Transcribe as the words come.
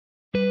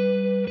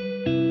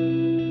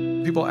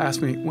people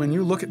ask me, when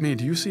you look at me,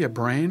 do you see a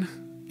brain?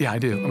 Yeah, I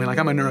do. I mean, like,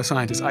 I'm a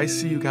neuroscientist. I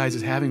see you guys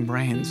as having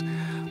brains.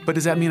 But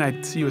does that mean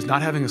I see you as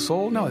not having a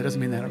soul? No, it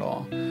doesn't mean that at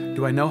all.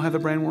 Do I know how the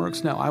brain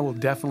works? No, I will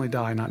definitely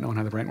die not knowing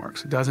how the brain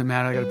works. It doesn't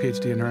matter. I got a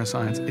PhD in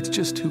neuroscience. It's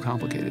just too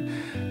complicated,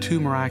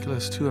 too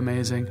miraculous, too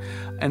amazing.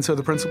 And so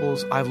the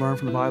principles I've learned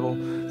from the Bible,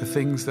 the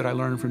things that I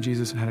learned from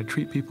Jesus and how to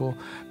treat people,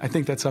 I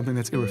think that's something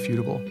that's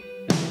irrefutable.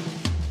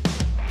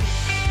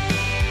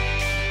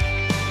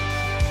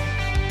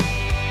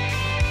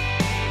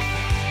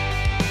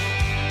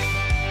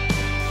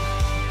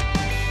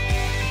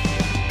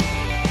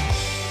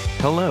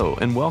 Hello,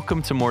 and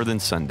welcome to More Than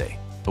Sunday,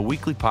 a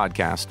weekly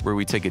podcast where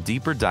we take a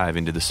deeper dive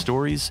into the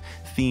stories,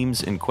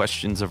 themes, and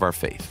questions of our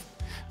faith.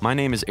 My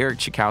name is Eric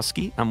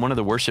Chikowski. I'm one of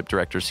the worship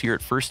directors here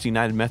at First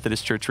United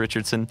Methodist Church,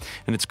 Richardson,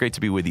 and it's great to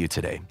be with you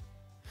today.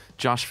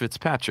 Josh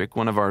Fitzpatrick,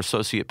 one of our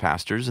associate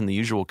pastors and the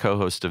usual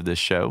co-host of this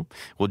show,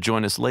 will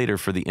join us later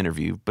for the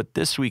interview, but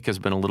this week has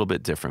been a little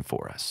bit different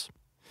for us.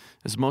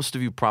 As most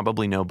of you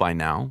probably know by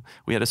now,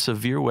 we had a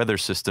severe weather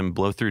system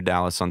blow through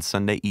Dallas on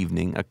Sunday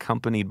evening,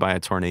 accompanied by a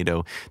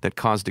tornado that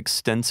caused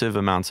extensive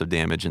amounts of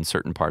damage in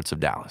certain parts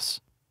of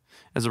Dallas.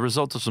 As a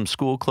result of some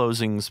school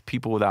closings,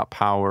 people without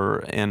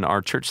power, and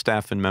our church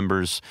staff and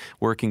members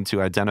working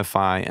to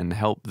identify and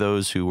help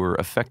those who were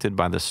affected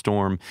by the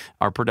storm,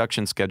 our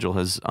production schedule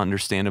has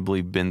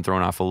understandably been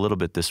thrown off a little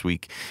bit this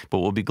week, but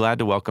we'll be glad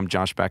to welcome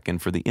Josh back in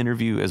for the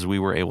interview as we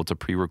were able to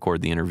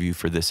pre-record the interview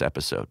for this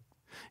episode.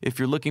 If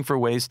you're looking for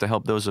ways to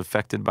help those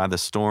affected by the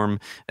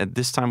storm, at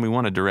this time we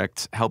want to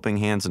direct helping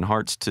hands and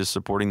hearts to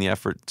supporting the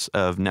efforts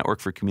of Network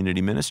for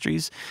Community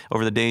Ministries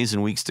over the days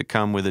and weeks to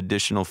come with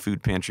additional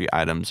food pantry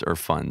items or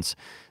funds.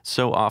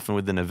 So often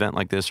with an event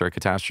like this or a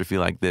catastrophe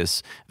like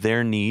this,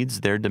 their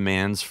needs, their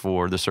demands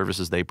for the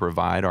services they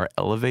provide are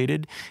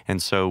elevated.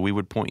 And so we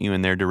would point you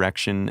in their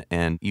direction,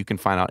 and you can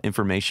find out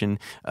information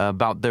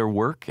about their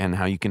work and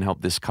how you can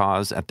help this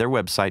cause at their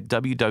website,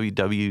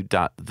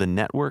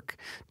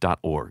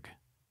 www.thenetwork.org.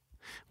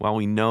 While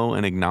we know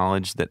and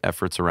acknowledge that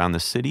efforts around the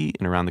city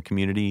and around the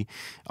community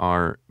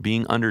are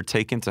being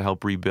undertaken to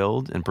help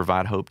rebuild and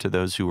provide hope to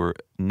those who were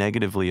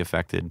negatively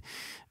affected,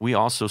 we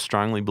also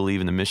strongly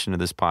believe in the mission of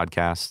this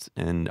podcast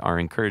and are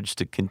encouraged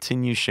to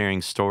continue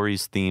sharing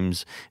stories,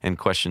 themes, and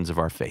questions of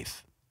our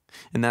faith.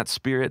 In that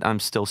spirit,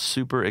 I'm still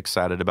super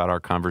excited about our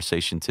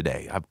conversation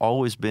today. I've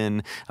always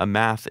been a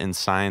math and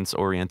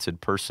science-oriented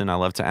person. I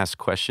love to ask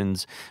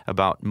questions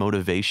about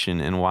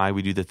motivation and why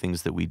we do the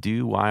things that we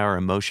do, why our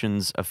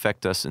emotions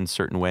affect us in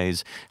certain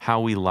ways, how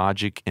we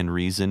logic and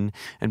reason.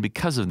 And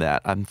because of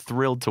that, I'm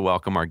thrilled to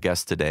welcome our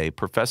guest today,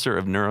 Professor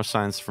of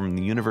Neuroscience from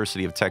the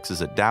University of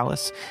Texas at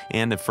Dallas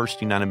and a First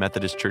United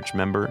Methodist Church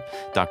member,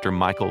 Dr.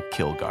 Michael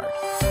Kilgard.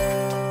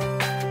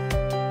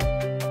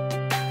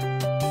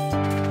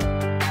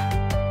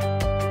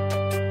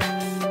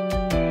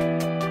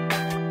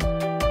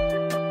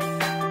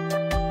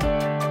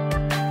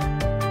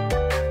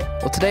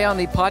 Today on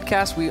the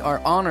podcast, we are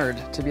honored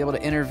to be able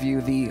to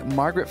interview the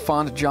Margaret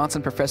Fond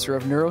Johnson Professor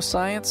of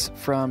Neuroscience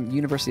from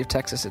University of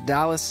Texas at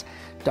Dallas,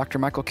 Dr.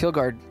 Michael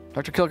Kilgard.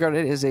 Dr. Kilgard,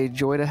 it is a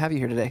joy to have you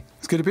here today.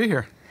 It's good to be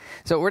here.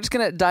 So we're just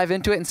going to dive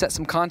into it and set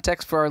some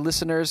context for our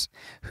listeners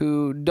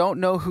who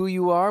don't know who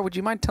you are. Would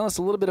you mind telling us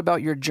a little bit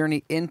about your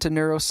journey into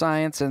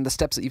neuroscience and the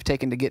steps that you've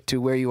taken to get to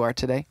where you are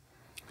today?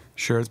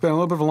 Sure. It's been a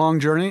little bit of a long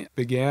journey.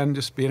 Began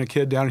just being a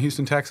kid down in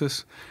Houston,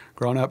 Texas,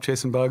 growing up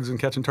chasing bugs and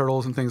catching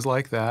turtles and things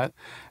like that.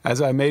 As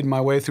I made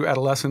my way through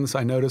adolescence,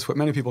 I noticed what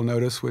many people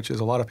notice, which is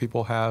a lot of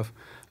people have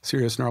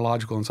serious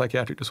neurological and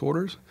psychiatric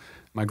disorders.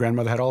 My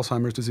grandmother had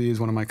Alzheimer's disease.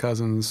 One of my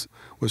cousins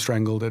was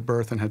strangled at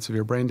birth and had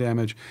severe brain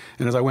damage.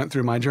 And as I went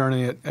through my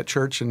journey at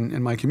church and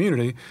in my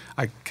community,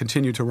 I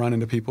continued to run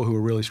into people who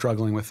were really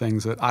struggling with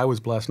things that I was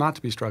blessed not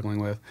to be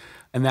struggling with.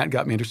 And that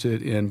got me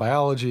interested in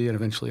biology and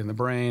eventually in the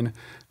brain.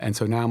 And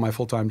so now my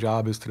full-time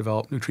job is to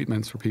develop new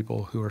treatments for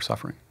people who are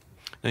suffering.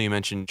 Now, you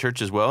mentioned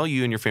church as well.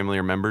 You and your family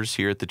are members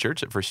here at the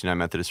church at First United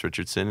Methodist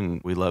Richardson,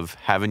 and we love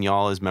having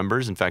y'all as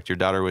members. In fact, your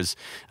daughter was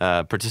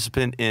a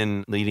participant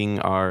in leading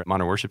our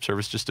modern worship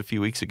service just a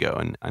few weeks ago,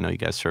 and I know you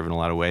guys serve in a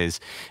lot of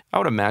ways. I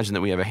would imagine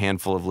that we have a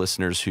handful of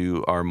listeners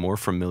who are more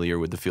familiar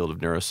with the field of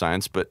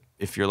neuroscience, but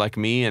if you're like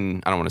me,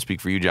 and I don't want to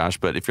speak for you, Josh,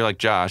 but if you're like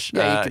Josh,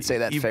 you could say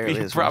that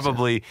fairly. You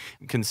probably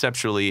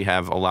conceptually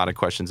have a lot of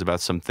questions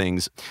about some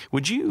things.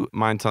 Would you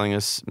mind telling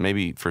us,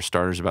 maybe for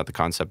starters, about the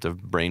concept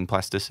of brain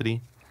plasticity?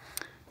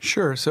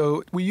 Sure.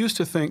 So we used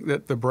to think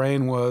that the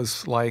brain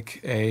was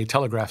like a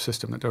telegraph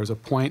system, that there was a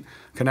point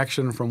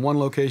connection from one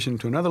location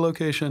to another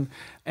location,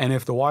 and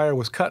if the wire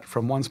was cut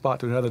from one spot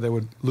to another, they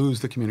would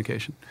lose the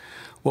communication.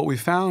 What we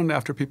found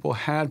after people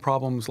had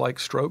problems like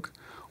stroke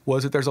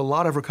was that there's a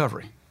lot of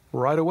recovery.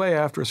 Right away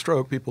after a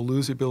stroke, people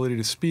lose the ability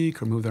to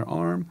speak or move their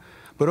arm,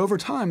 but over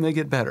time they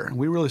get better, and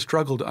we really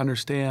struggled to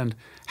understand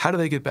how do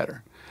they get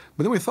better.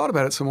 But then we thought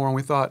about it some more, and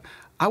we thought,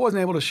 I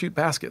wasn't able to shoot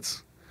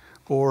baskets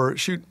or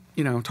shoot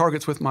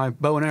targets with my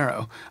bow and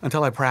arrow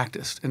until I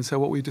practiced. And so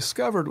what we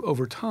discovered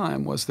over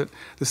time was that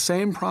the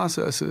same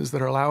processes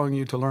that are allowing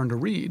you to learn to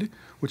read,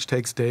 which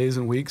takes days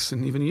and weeks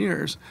and even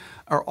years,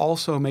 are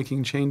also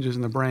making changes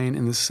in the brain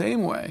in the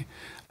same way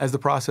as the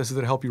processes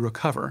that help you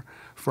recover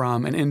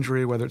from an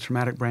injury, whether it's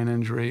traumatic brain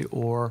injury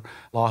or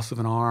loss of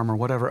an arm or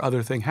whatever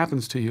other thing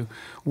happens to you.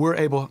 We're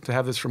able to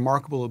have this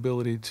remarkable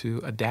ability to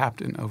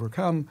adapt and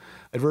overcome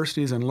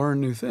adversities and learn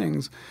new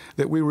things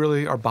that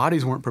our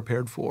bodies weren't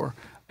prepared for,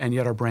 and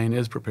yet our brain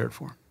is prepared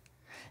for.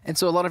 And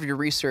so a lot of your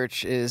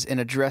research is in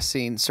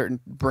addressing certain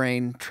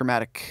brain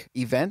traumatic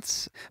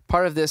events.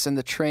 Part of this and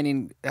the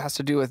training has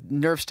to do with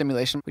nerve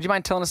stimulation. Would you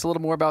mind telling us a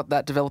little more about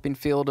that developing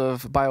field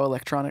of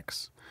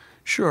bioelectronics?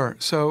 Sure.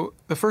 So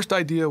the first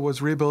idea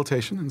was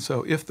rehabilitation. And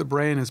so if the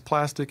brain is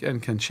plastic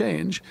and can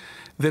change,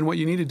 then what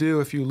you need to do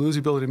if you lose the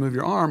ability to move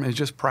your arm is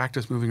just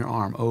practice moving your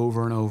arm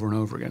over and over and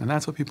over again. And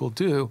that's what people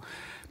do.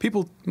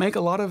 People make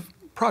a lot of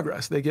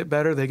progress. They get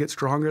better, they get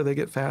stronger, they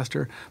get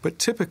faster, but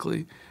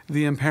typically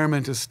the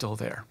impairment is still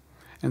there.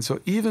 And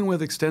so even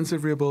with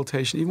extensive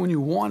rehabilitation, even when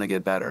you want to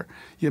get better,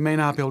 you may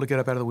not be able to get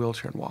up out of the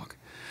wheelchair and walk.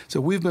 So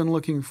we've been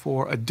looking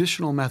for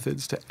additional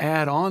methods to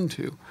add on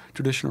to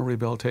traditional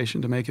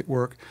rehabilitation to make it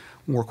work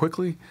more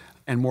quickly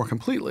and more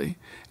completely.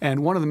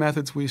 And one of the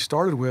methods we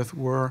started with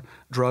were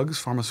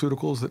drugs,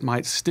 pharmaceuticals that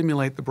might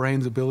stimulate the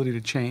brain's ability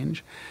to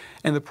change.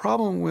 And the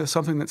problem with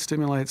something that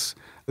stimulates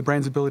the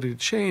brain's ability to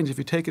change, if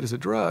you take it as a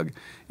drug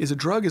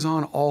is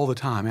on all the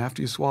time.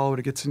 After you swallow it,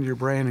 it gets into your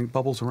brain and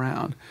bubbles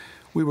around.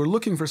 We were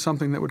looking for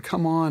something that would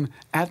come on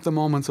at the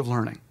moments of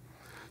learning.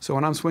 So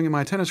when I'm swinging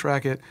my tennis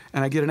racket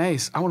and I get an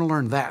ace, I want to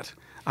learn that.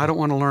 I don't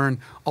want to learn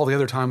all the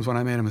other times when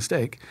I made a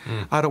mistake.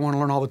 I don't want to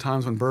learn all the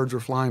times when birds were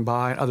flying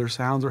by and other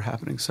sounds were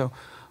happening. So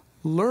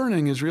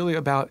learning is really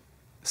about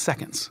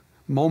seconds,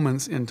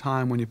 moments in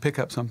time when you pick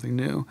up something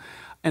new.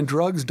 And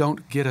drugs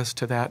don't get us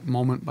to that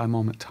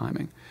moment-by-moment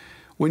timing.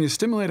 When you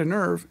stimulate a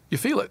nerve, you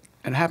feel it,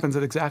 and it happens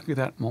at exactly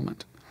that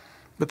moment.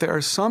 But there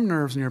are some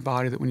nerves in your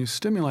body that when you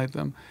stimulate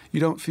them, you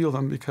don't feel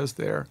them because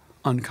they're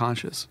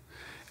unconscious.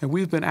 And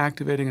we've been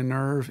activating a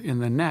nerve in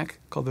the neck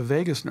called the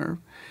vagus nerve.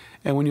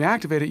 And when you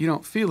activate it, you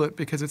don't feel it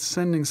because it's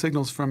sending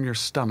signals from your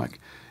stomach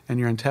and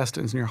your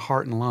intestines and your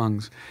heart and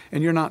lungs.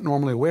 And you're not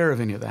normally aware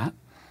of any of that.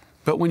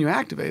 But when you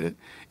activate it,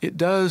 it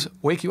does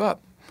wake you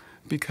up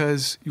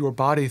because your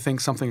body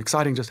thinks something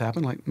exciting just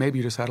happened, like maybe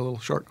you just had a little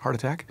short heart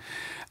attack.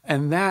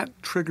 And that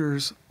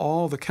triggers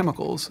all the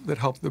chemicals that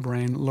help the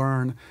brain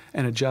learn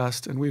and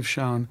adjust, and we've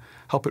shown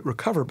help it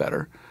recover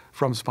better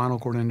from spinal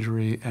cord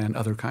injury and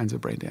other kinds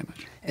of brain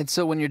damage. And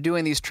so when you're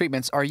doing these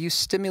treatments, are you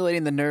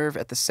stimulating the nerve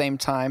at the same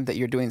time that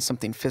you're doing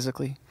something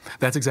physically?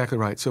 That's exactly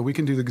right. So we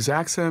can do the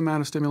exact same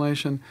amount of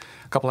stimulation.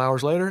 A couple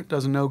hours later, it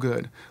does no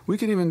good. We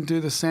can even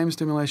do the same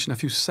stimulation a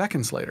few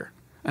seconds later,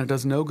 and it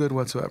does no good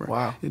whatsoever.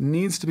 Wow. It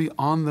needs to be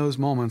on those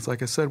moments,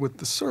 like I said, with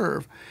the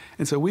serve.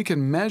 And so we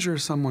can measure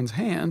someone's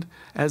hand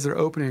as they're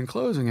opening and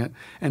closing it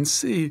and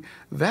see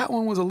that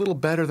one was a little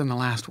better than the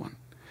last one.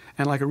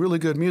 And like a really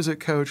good music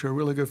coach or a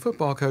really good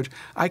football coach,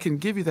 I can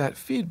give you that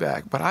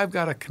feedback, but I've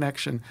got a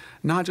connection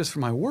not just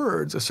from my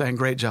words of saying,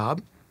 great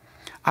job.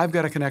 I've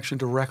got a connection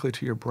directly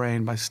to your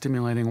brain by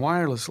stimulating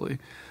wirelessly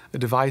a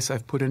device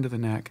I've put into the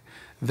neck.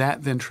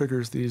 That then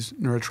triggers these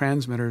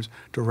neurotransmitters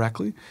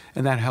directly,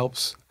 and that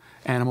helps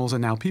animals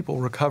and now people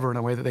recover in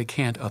a way that they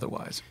can't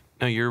otherwise.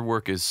 Now, your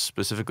work is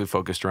specifically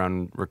focused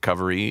around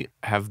recovery.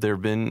 Have there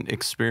been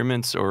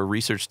experiments or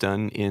research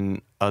done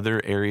in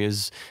other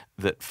areas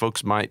that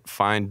folks might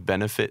find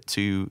benefit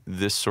to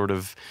this sort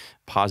of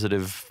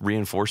positive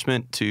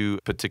reinforcement to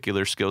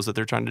particular skills that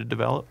they're trying to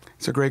develop?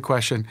 It's a great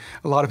question.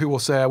 A lot of people will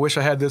say, I wish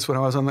I had this when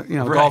I was on the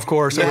golf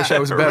course. I wish I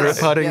was better at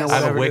putting or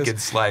whatever. I have a wicked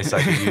slice.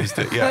 I could use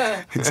it.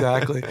 Yeah.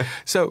 Exactly.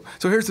 So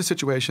here's the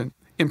situation.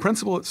 In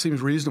principle, it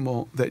seems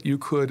reasonable that you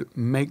could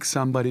make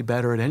somebody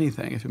better at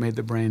anything if you made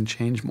the brain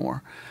change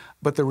more.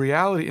 But the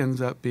reality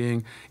ends up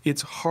being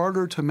it's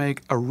harder to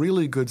make a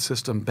really good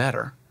system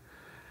better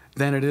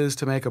than it is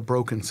to make a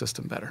broken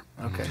system better.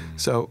 Okay.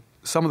 So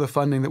some of the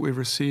funding that we've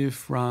received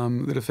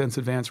from the Defense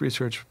Advanced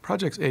Research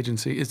Projects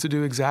Agency is to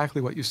do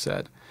exactly what you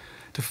said,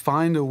 to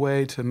find a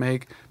way to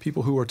make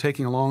people who are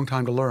taking a long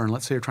time to learn,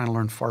 let's say you're trying to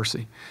learn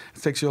Farsi.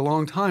 It takes you a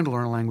long time to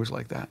learn a language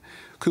like that.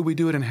 Could we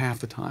do it in half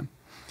the time?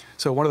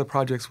 So one of the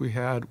projects we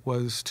had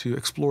was to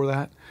explore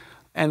that.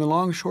 And the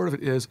long and short of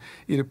it is,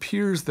 it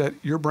appears that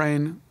your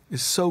brain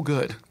is so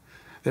good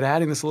that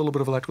adding this little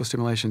bit of electrical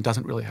stimulation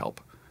doesn't really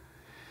help.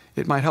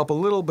 It might help a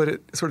little, but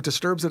it sort of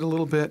disturbs it a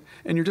little bit,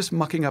 and you're just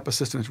mucking up a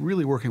system that's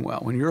really working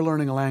well. When you're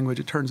learning a language,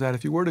 it turns out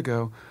if you were to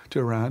go to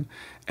Iran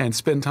and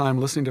spend time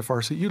listening to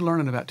Farsi, you'd learn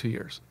in about 2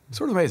 years. It's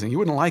sort of amazing. You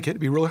wouldn't like it.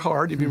 It'd be really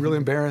hard. You'd be really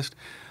embarrassed.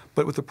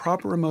 But with the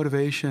proper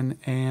motivation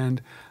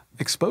and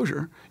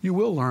exposure, you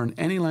will learn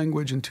any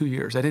language in 2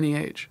 years at any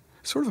age.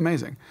 It's sort of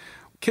amazing.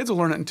 Kids will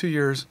learn it in 2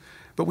 years,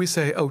 but we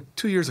say,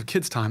 2 years of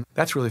kids' time,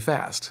 that's really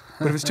fast.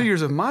 But if it's 2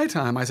 years of my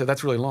time, I say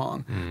that's really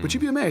long. But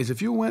you'd be amazed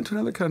if you went to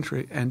another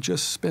country and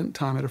just spent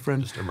time at a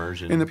friend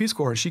in the Peace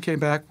Corps. She came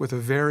back with a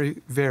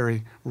very,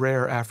 very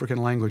rare African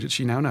language that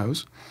she now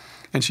knows.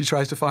 and she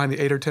tries to find the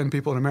 8 or 10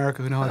 people in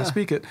America who know how to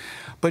speak it.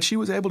 But she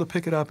was able to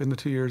pick it up in the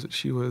 2 years that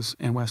she was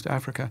in West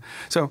Africa.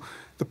 So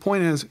the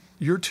point is,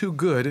 you're too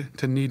good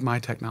to need my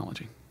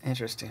technology.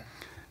 Interesting.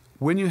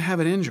 When you have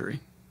an injury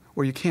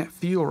where you can't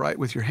feel right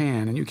with your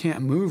hand and you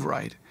can't move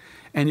right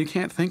and you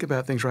can't think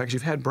about things right because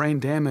you've had brain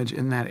damage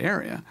in that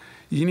area,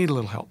 you need a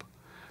little help.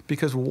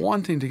 Because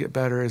wanting to get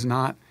better is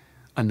not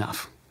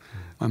enough.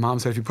 My mom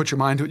said, if you put your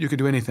mind to it, you could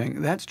do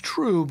anything. That's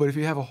true, but if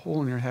you have a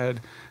hole in your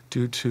head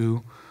due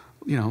to,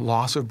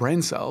 loss of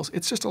brain cells,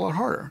 it's just a lot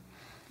harder.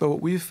 But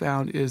what we've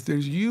found is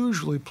there's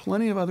usually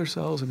plenty of other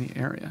cells in the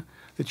area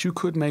that you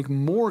could make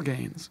more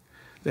gains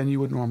than you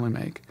would normally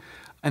make.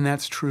 And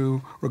that's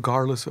true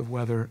regardless of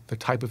whether the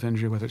type of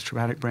injury, whether it's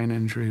traumatic brain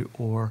injury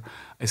or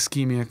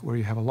ischemic, where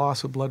you have a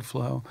loss of blood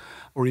flow,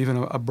 or even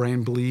a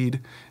brain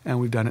bleed. And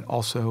we've done it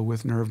also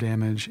with nerve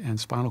damage and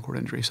spinal cord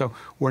injury. So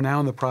we're now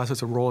in the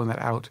process of rolling that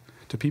out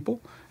to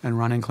people and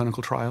running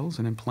clinical trials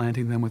and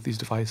implanting them with these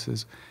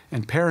devices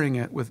and pairing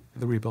it with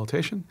the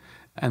rehabilitation,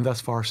 and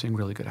thus far seeing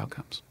really good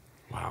outcomes.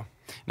 Wow.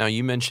 Now,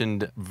 you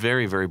mentioned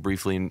very, very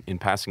briefly in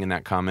passing in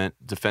that comment,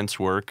 defense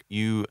work.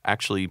 You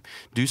actually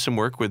do some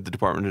work with the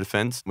Department of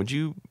Defense. Would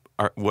you,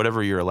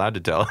 whatever you're allowed to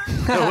tell,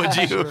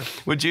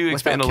 would you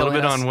expand a little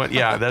bit on what,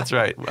 that's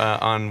right,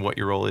 on what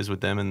your role is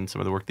with them and some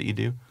of the work that you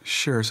do?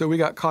 Sure. So we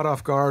got caught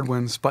off guard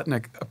when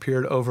Sputnik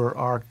appeared over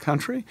our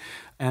country,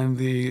 and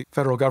the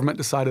federal government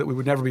decided that we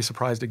would never be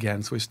surprised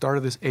again. So we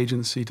started this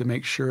agency to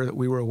make sure that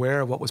we were aware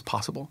of what was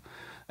possible.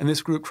 And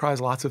this group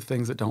tries lots of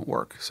things that don't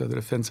work. So the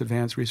Defense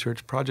Advanced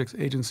Research Projects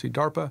Agency,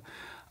 DARPA,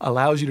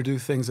 allows you to do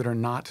things that are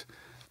not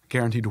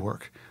guaranteed to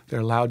work.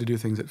 They're allowed to do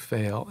things that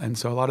fail. And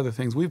so a lot of the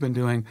things we've been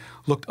doing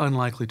looked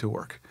unlikely to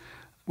work.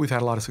 We've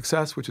had a lot of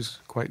success, which is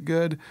quite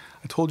good.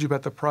 I told you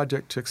about the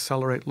project to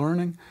accelerate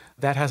learning.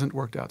 That hasn't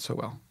worked out so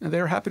well. And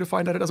they're happy to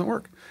find out it doesn't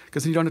work,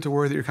 because then you don't have to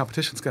worry that your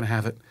competition's going to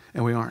have it,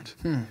 and we aren't.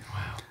 Wow.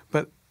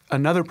 But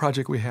another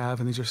project we have,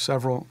 and these are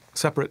several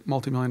separate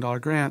multi-million-dollar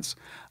grants,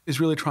 is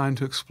really trying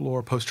to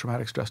explore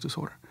post-traumatic stress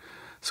disorder.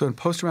 So in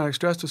post-traumatic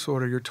stress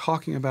disorder, you're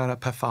talking about a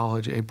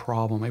pathology, a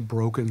problem, a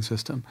broken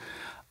system.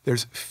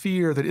 There's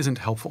fear that isn't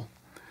helpful.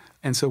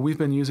 And so we've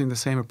been using the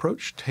same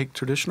approach, take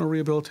traditional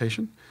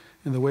rehabilitation,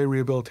 and the way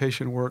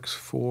rehabilitation works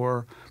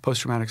for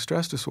post-traumatic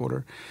stress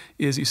disorder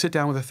is you sit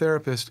down with a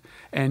therapist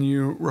and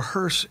you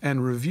rehearse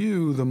and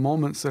review the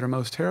moments that are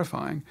most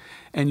terrifying,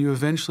 and you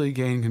eventually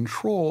gain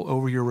control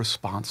over your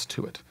response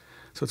to it.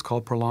 So it's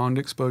called prolonged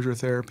exposure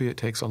therapy. It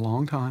takes a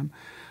long time,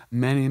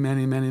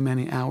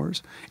 many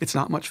hours. It's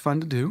not much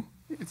fun to do.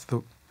 It's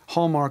the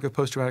hallmark of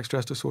post-traumatic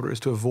stress disorder is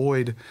to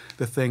avoid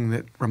the thing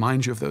that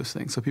reminds you of those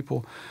things. So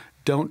people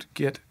don't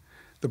get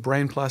the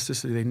brain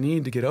plasticity they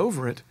need to get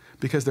over it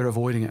because they're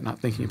avoiding it, not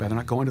thinking about it. They're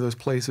not going to those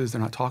places.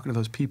 They're not talking to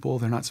those people.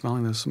 They're not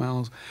smelling those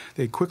smells.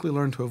 They quickly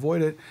learn to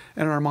avoid it.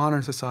 And in our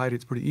modern society,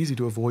 it's pretty easy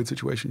to avoid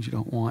situations you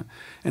don't want.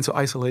 And so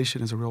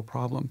isolation is a real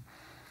problem.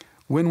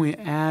 When we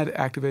add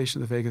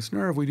activation of the vagus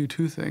nerve, we do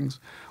two things.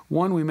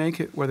 One, we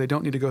make it where they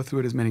don't need to go through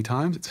it as many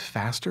times. It's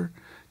faster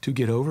to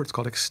get over. It's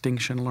called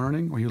extinction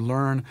learning, where you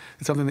learn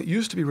that something that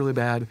used to be really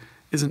bad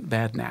isn't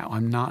bad now.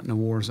 I'm not in a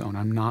war zone.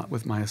 I'm not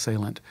with my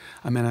assailant.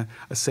 I'm in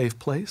a safe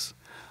place.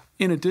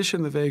 In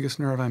addition, the vagus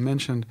nerve I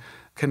mentioned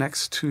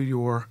connects to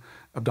your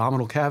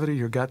abdominal cavity,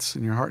 your guts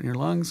and your heart and your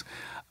lungs,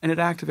 and it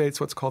activates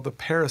what's called the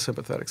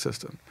parasympathetic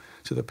system.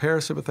 So the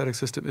parasympathetic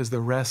system is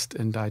the rest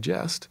and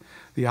digest,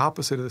 the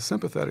opposite of the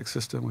sympathetic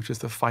system, which is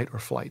the fight or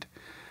flight.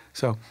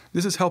 So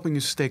this is helping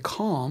you stay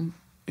calm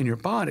in your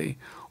body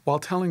while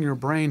telling your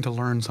brain to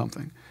learn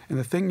something. And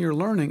the thing you're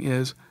learning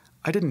is,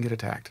 I didn't get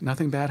attacked.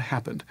 Nothing bad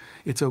happened.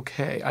 It's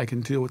okay. I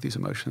can deal with these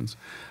emotions.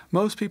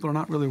 Most people are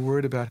not really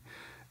worried about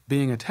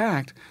being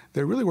attacked.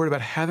 They're really worried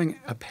about having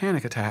a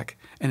panic attack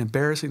and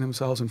embarrassing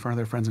themselves in front of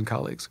their friends and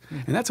colleagues.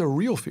 And that's a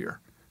real fear,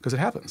 because it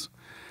happens.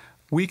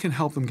 We can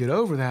help them get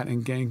over that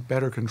and gain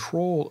better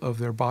control of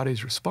their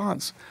body's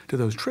response to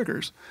those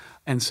triggers.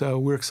 And so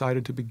we're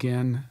excited to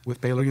begin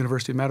with Baylor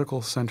University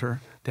Medical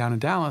Center down in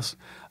Dallas.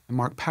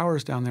 Mark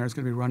Powers down there is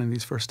going to be running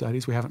these first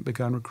studies. We haven't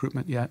begun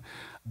recruitment yet,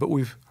 but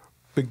we've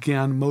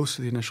began most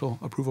of the initial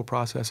approval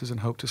processes and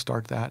hope to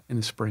start that in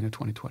the spring of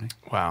 2020.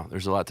 Wow,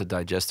 there's a lot to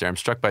digest there. I'm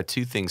struck by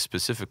two things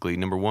specifically.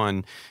 Number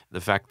one,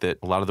 the fact that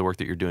a lot of the work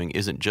that you're doing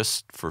isn't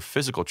just for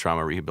physical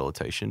trauma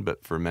rehabilitation,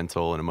 but for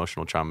mental and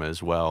emotional trauma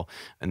as well,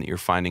 and that you're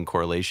finding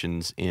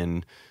correlations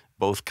in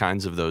both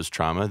kinds of those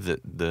trauma,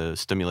 that the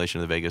stimulation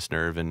of the vagus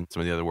nerve and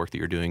some of the other work that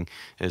you're doing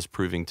is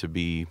proving to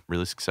be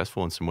really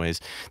successful in some ways.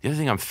 The other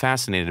thing I'm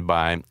fascinated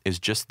by is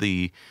just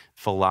the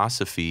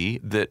philosophy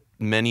that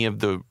many of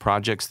the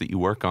projects that you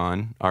work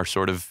on are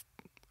sort of,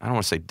 I don't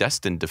want to say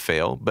destined to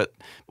fail, but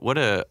what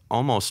a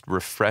almost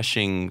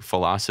refreshing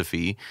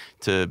philosophy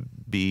to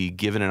be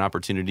given an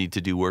opportunity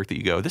to do work that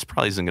you go, this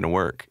probably isn't going to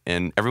work.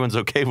 And everyone's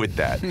okay with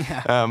that.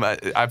 Yeah.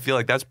 I feel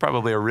like that's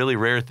probably a really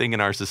rare thing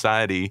in our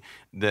society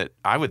that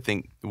I would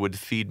think would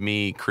feed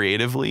me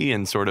creatively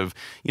and sort of,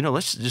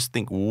 let's just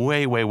think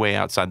way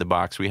outside the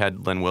box. We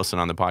had Len Wilson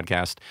on the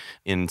podcast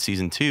in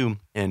season 2.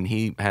 And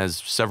he has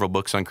several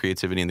books on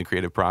creativity and the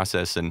creative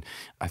process, and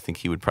I think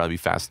he would probably be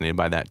fascinated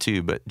by that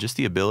too. But just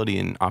the ability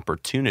and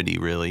opportunity,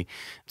 really,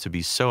 to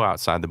be so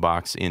outside the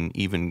box in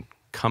even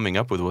coming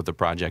up with what the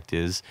project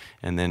is,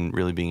 and then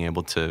really being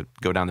able to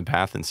go down the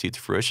path and see it to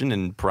fruition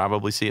and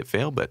probably see it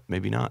fail, but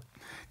maybe not.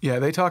 Yeah,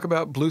 they talk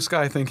about blue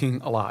sky thinking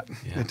a lot.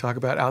 Yeah. They talk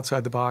about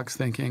outside the box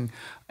thinking,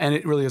 and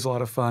it really is a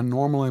lot of fun.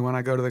 Normally, when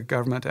I go to the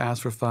government to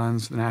ask for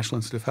funds, the National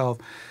Institute of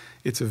Health,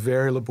 it's a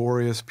very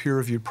laborious,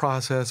 peer-reviewed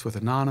process with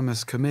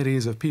anonymous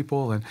committees of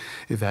people and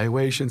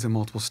evaluations in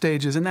multiple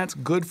stages, and that's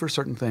good for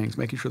certain things,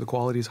 making sure the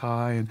quality is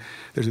high and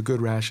there's a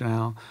good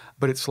rationale.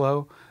 But it's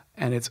slow,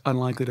 and it's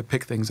unlikely to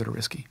pick things that are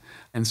risky.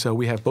 And so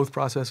we have both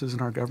processes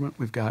in our government.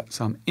 We've got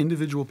some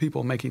individual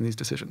people making these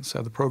decisions.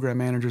 So the program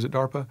managers at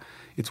DARPA,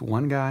 it's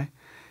one guy.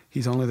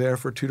 He's only there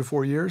for 2 to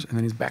 4 years, and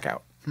then he's back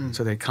out.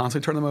 So they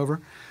constantly turn them over.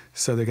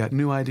 So they got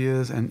new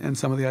ideas, and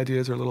some of the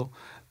ideas are a little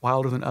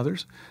wilder than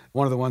others.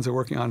 One of the ones they're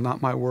working on,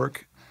 not my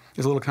work,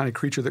 is a little tiny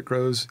creature that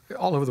grows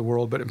all over the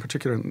world, but in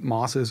particular in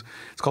mosses.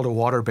 It's called a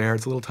water bear.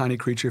 It's a little tiny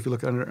creature. If you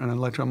look under an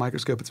electron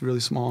microscope, it's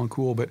really small and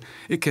cool, but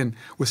it can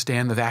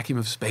withstand the vacuum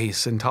of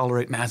space and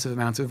tolerate massive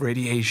amounts of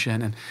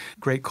radiation and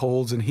great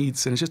colds and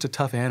heats, and it's just a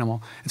tough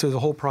animal. And so there's a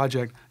whole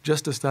project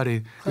just to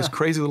study this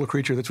crazy little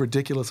creature that's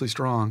ridiculously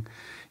strong,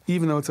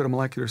 even though it's at a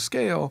molecular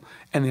scale.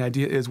 And the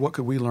idea is, what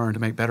could we learn to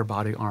make better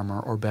body armor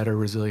or better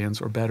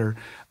resilience or better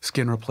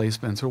skin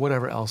replacements or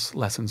whatever else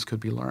lessons could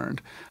be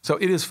learned. So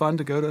it is fun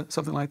to go to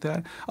something like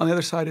that. On the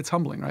other side, it's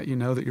humbling, right? You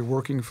know that you're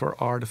working for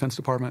our Defense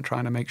Department,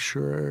 trying to make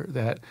sure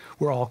that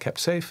we're all kept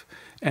safe,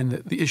 and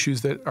that the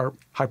issues that are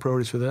high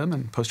priorities for them,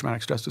 and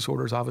post-traumatic stress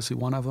disorder is obviously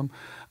one of them,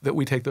 that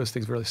we take those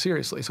things really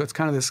seriously. So it's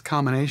kind of this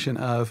combination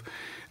of,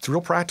 it's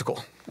real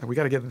practical. We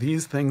got to get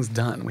these things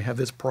done. We have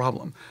this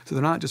problem. So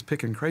they're not just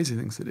picking crazy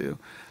things to do.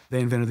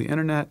 They invented the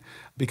internet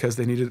because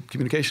they needed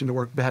communication to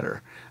work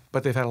better.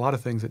 But they've had a lot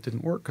of things that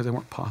didn't work because they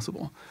weren't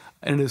possible.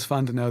 And it is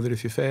fun to know that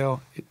if you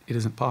fail, it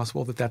isn't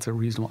possible, that that's a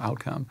reasonable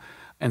outcome.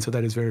 And so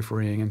that is very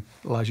freeing and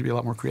allows you to be a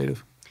lot more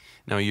creative.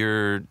 Now,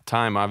 your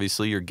time,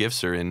 obviously, your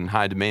gifts are in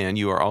high demand.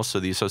 You are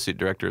also the Associate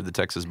Director of the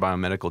Texas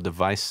Biomedical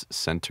Device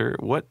Center.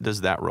 What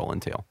does that role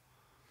entail?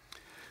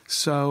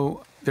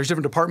 So there's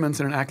different departments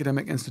in an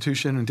academic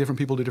institution, and different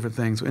people do different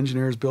things. So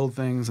engineers build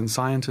things, and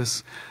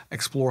scientists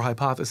explore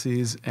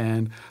hypotheses,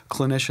 and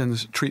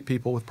clinicians treat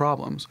people with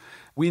problems.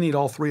 We need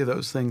all three of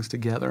those things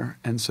together.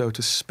 And so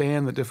to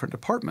span the different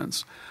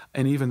departments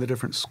and even the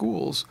different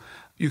schools,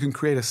 you can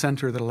create a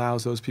center that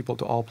allows those people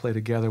to all play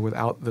together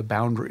without the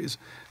boundaries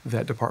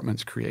that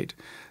departments create.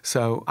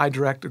 So I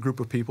direct a group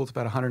of people, it's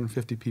about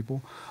 150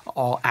 people,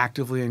 all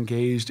actively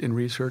engaged in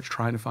research,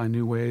 trying to find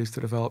new ways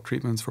to develop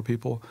treatments for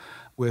people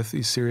with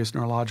these serious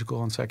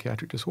neurological and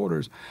psychiatric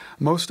disorders.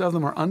 Most of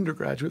them are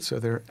undergraduates, so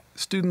they're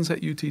students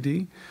at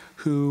UTD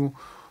who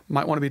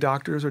might want to be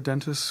doctors or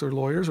dentists or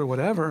lawyers or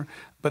whatever,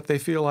 but they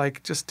feel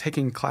like just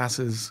taking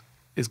classes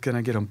is going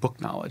to get them book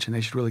knowledge, and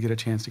they should really get a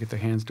chance to get their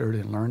hands dirty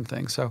and learn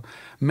things. So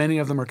many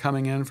of them are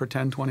coming in for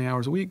 10, 20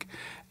 hours a week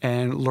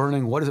and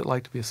learning what is it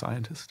like to be a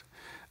scientist.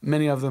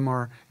 Many of them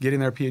are getting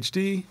their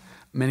PhD.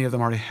 Many of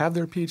them already have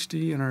their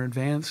PhD and are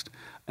advanced.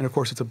 And of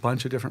course, it's a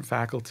bunch of different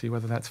faculty,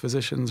 whether that's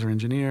physicians or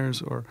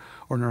engineers or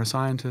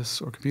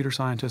neuroscientists or computer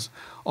scientists,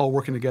 all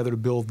working together to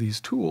build these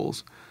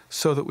tools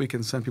so that we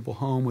can send people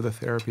home with a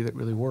therapy that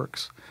really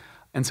works.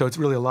 And so it's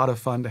really a lot of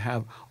fun to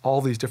have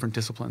all these different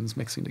disciplines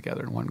mixing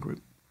together in one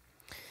group.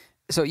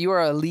 So you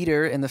are a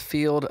leader in the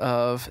field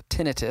of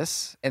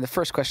tinnitus, and the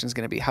first question is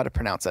going to be how to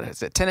pronounce that.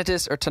 Is it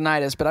tinnitus or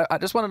tinnitus? But I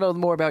just want to know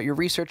more about your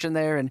research in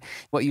there and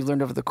what you've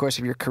learned over the course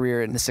of your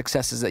career and the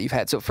successes that you've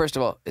had. So first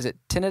of all, is it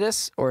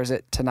tinnitus or is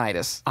it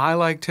tinnitus? I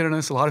like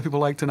tinnitus. A lot of people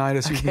like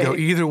tinnitus. You can go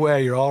either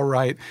way. You're all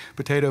right.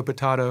 Potato,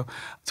 potato.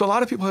 So a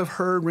lot of people have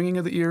heard ringing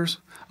of the ears,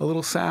 a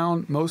little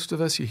sound. Most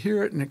of us, you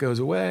hear it and it goes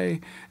away.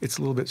 It's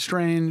a little bit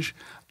strange.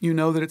 You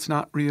know that it's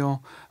not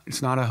real.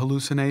 It's not a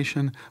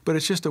hallucination, but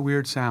it's just a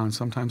weird sound,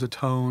 sometimes a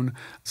tone,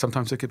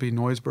 sometimes it could be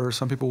noise bursts.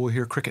 Some people will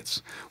hear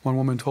crickets. One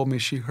woman told me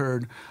she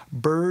heard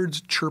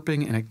birds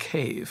chirping in a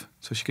cave,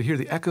 so she could hear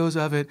the echoes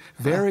of it,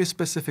 very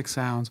specific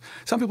sounds.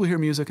 Some people hear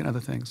music and other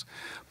things.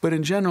 But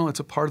in general, it's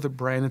a part of the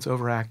brain that's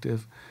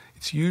overactive.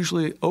 It's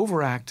usually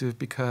overactive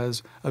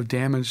because of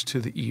damage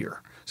to the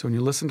ear. So when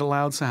you listen to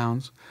loud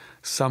sounds,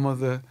 some of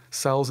the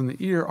cells in the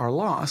ear are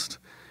lost,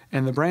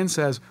 and the brain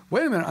says,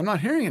 wait a minute, I'm not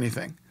hearing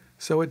anything.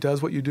 So it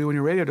does what you do when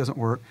your radio doesn't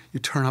work. You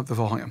turn up the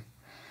volume.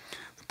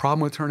 The problem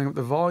with turning up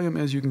the volume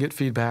is you can get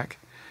feedback.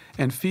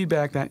 And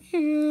feedback, that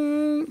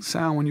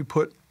sound when you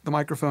put the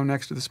microphone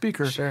next to the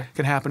speaker,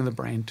 can happen in the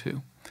brain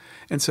too.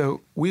 And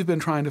so we've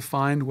been trying to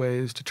find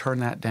ways to turn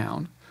that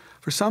down.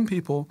 For some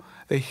people,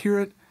 they hear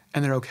it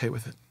and they're okay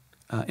with it.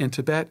 In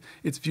Tibet,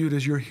 it's viewed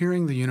as you're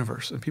hearing the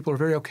universe, and people are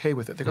very okay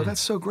with it. They go,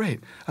 that's so great.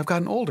 I've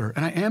gotten older,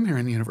 and I am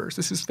hearing the universe.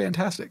 This is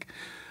fantastic.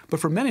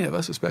 But for many of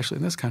us, especially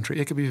in this country,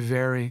 it can be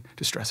very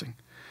distressing.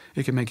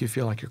 It can make you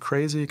feel like you're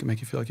crazy. It can make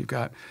you feel like you've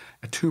got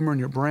a tumor in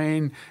your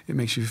brain. It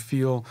makes you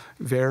feel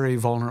very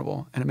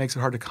vulnerable, and it makes it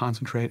hard to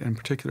concentrate, and in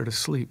particular to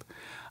sleep.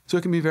 So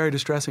it can be very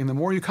distressing. The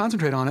more you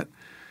concentrate on it,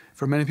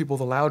 For many people,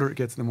 the louder it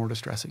gets, the more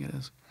distressing it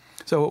is.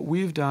 So what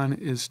we've done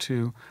is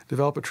to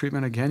develop a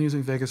treatment, again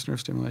using vagus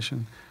nerve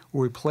stimulation,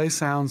 where we play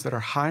sounds that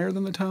are higher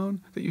than the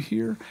tone that you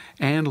hear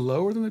and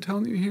lower than the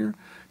tone that you hear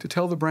to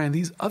tell the brain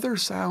these other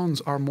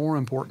sounds are more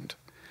important.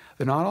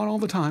 They're not on all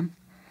the time.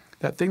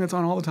 That thing that's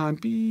on all the time,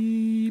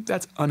 beep,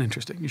 that's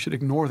uninteresting. You should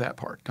ignore that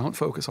part. Don't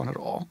focus on it at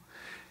all.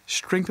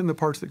 Strengthen the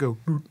parts that go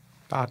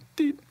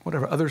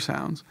whatever, other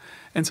sounds.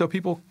 And so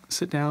people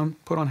sit down,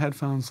 put on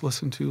headphones,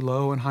 listen to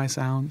low and high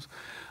sounds.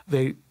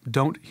 They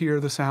don't hear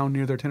the sound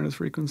near their tinnitus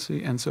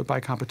frequency. And so by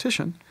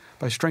competition,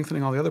 by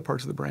strengthening all the other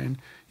parts of the brain,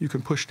 you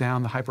can push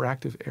down the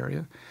hyperactive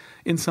area.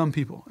 In some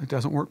people, it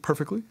doesn't work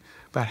perfectly.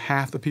 About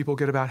half the people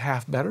get about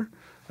half better.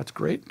 That's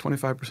great,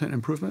 25%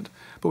 improvement.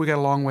 But we got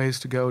a long ways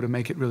to go to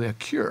make it really a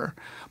cure.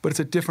 But it's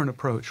a different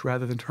approach.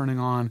 Rather than turning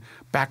on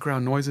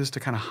background noises to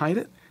kind of hide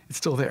it, it's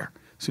still there.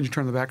 As soon as you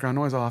turn the background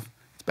noise off,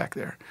 it's back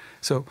there.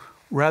 So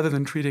rather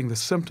than treating the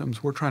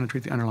symptoms, we're trying to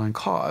treat the underlying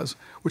cause,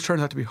 which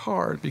turns out to be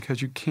hard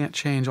because you can't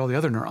change all the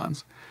other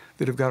neurons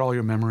that have got all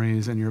your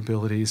memories and your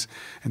abilities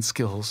and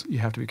skills. You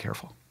have to be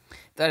careful.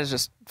 That is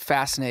just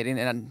fascinating.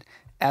 And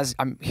as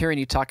I'm hearing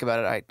you talk about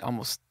it, I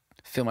almost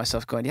feel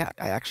myself going, yeah,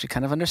 I actually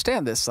kind of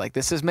understand this. Like,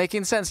 this is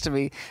making sense to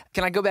me.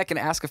 Can I go back and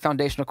ask a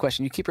foundational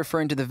question? You keep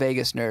referring to the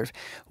vagus nerve.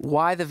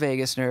 Why the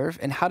vagus nerve?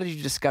 And how did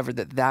you discover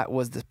that that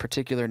was the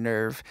particular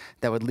nerve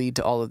that would lead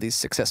to all of these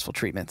successful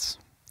treatments?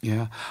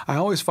 Yeah. I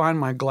always find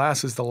my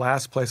glasses the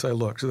last place I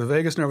look. So the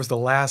vagus nerve was the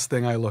last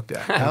thing I looked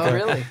at. Oh,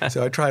 really?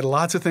 So I tried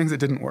lots of things that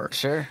didn't work.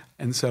 Sure.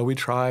 And so we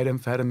tried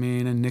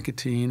amphetamine and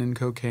nicotine and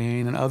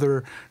cocaine and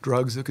other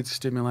drugs that could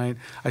stimulate.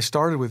 I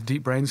started with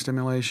deep brain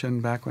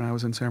stimulation back when I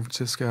was in San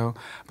Francisco.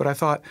 But I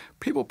thought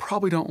people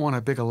probably don't want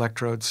a big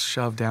electrode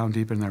shoved down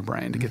deep in their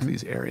brain to get to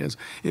these areas.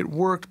 It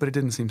worked, but it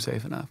didn't seem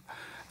safe enough.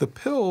 The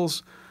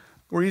pills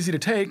were easy to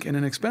take and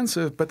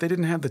inexpensive, but they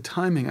didn't have the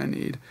timing I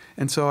need.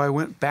 And so I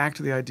went back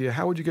to the idea,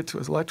 how would you get to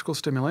electrical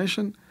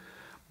stimulation,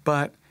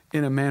 but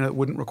in a manner that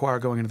wouldn't require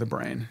going into the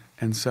brain?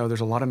 And so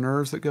there's a lot of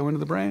nerves that go into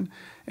the brain,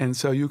 and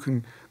so you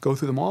can go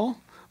through them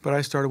all, but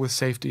I started with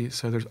safety.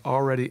 So there's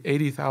already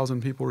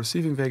 80,000 people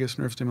receiving vagus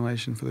nerve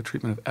stimulation for the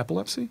treatment of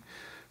epilepsy.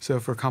 So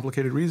for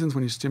complicated reasons,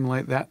 when you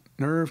stimulate that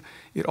nerve,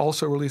 it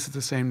also releases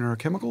the same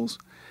neurochemicals,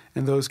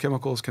 and those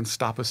chemicals can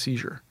stop a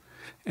seizure.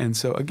 And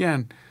so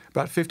again,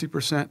 about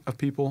 50% of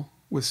people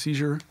with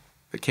seizure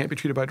that can't be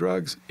treated by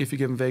drugs, if you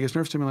give them vagus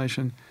nerve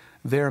stimulation,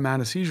 their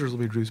amount of seizures will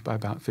be reduced by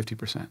about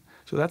 50%.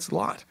 So that's a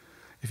lot.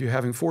 If you're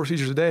having 4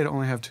 seizures a day to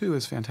only have 2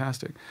 is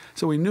fantastic.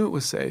 So we knew it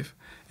was safe,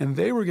 and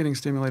they were getting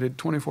stimulated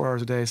 24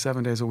 hours a day,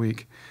 7 days a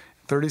week.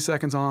 30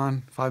 seconds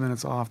on, 5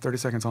 minutes off, 30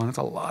 seconds on. It's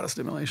a lot of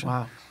stimulation.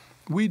 Wow.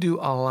 We do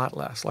a lot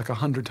less, like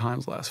 100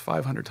 times less,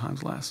 500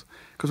 times less,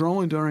 because we're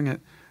only doing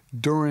it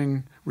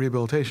during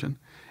rehabilitation.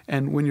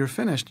 And when you're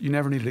finished, you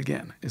never need it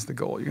again, is the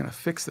goal. You're going to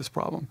fix this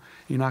problem.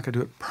 You're not going to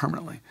do it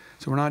permanently.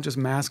 So we're not just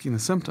masking the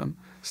symptom,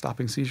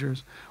 stopping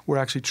seizures. We're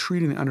actually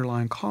treating the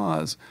underlying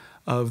cause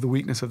of the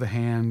weakness of the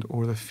hand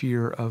or the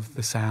fear of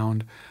the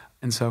sound.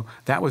 And so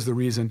that was the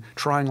reason,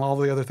 trying all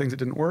the other things that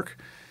didn't work,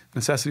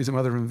 necessities of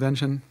mother of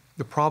invention.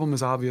 The problem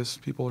is obvious.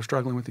 People are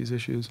struggling with these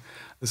issues.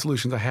 The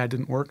solutions I had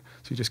didn't work,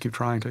 so you just keep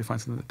trying until you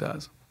find something that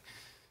does.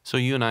 So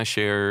you and I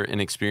share an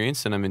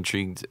experience, and I'm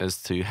intrigued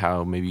as to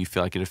how maybe you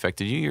feel like it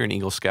affected you. You're an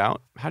Eagle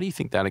Scout. How do you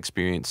think that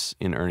experience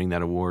in earning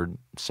that award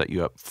set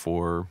you up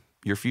for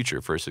your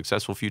future, for a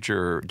successful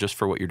future, or just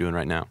for what you're doing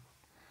right now?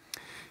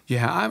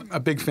 Yeah, I'm a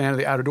big fan of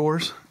the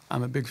outdoors.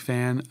 I'm a big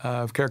fan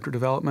of character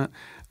development.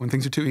 When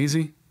things are too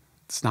easy,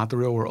 it's not the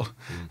real world.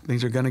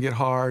 Things are going to get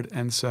hard,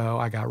 and so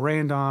I got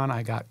rained on,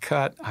 I got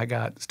cut, I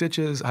got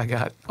stitches, I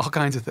got all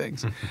kinds of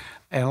things.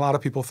 And a lot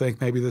of people think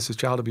maybe this is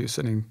child abuse,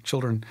 sending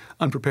children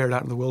unprepared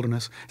out in the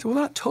wilderness. So, well,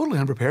 not totally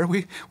unprepared.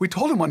 We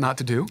told them what not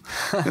to do,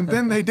 and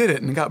then they did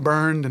it and got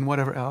burned and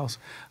whatever else.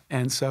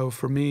 And so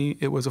for me,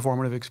 it was a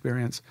formative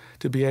experience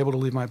to be able to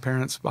leave my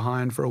parents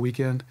behind for a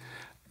weekend.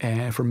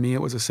 And for me,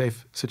 it was a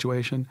safe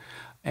situation.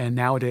 And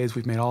nowadays,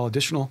 we've made all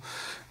additional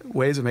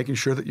ways of making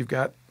sure that you've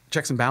got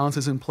checks and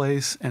balances in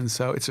place. And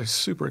so it's a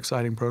super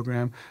exciting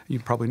program. You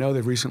probably know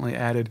they've recently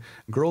added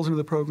girls into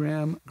the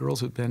program.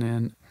 Girls have been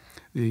in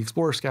the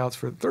Explorer Scouts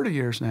for 30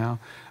 years now.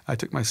 I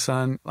took my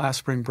son last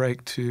spring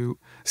break to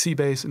Sea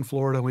Base in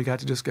Florida. We got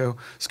to just go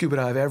scuba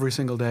dive every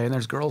single day. And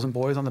there's girls and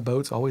boys on the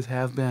boats, always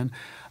have been.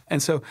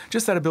 And so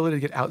just that ability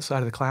to get outside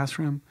of the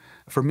classroom,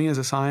 for me as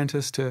a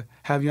scientist, to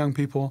have young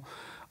people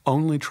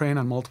only train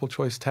on multiple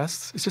choice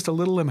tests, it's just a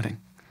little limiting.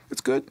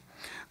 It's good,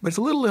 but it's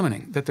a little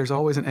limiting that there's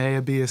always an A,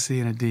 a B, a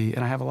C, and a D.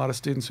 And I have a lot of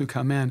students who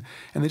come in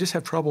and they just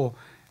have trouble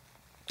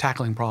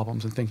tackling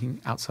problems and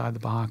thinking outside the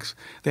box.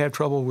 They have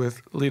trouble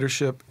with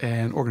leadership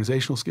and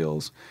organizational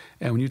skills.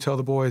 And when you tell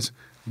the boys,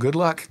 good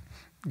luck,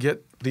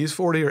 get these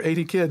 40 or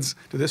 80 kids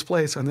to this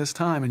place on this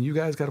time, and you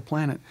guys got to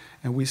plan it,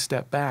 and we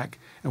step back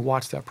and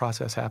watch that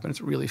process happen.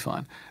 It's really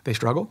fun. They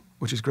struggle,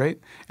 which is great,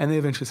 and they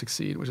eventually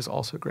succeed, which is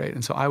also great.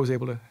 And so I was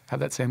able to have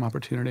that same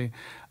opportunity,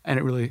 and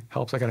it really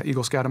helps. I got an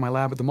Eagle Scout in my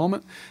lab at the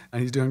moment,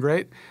 and he's doing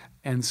great.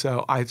 And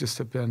so I just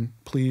have been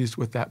pleased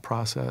with that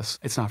process.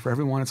 It's not for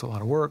everyone. It's a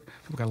lot of work.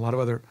 We've got a lot of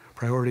other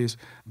priorities.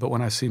 But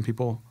when I've seen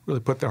people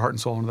really put their heart and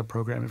soul into the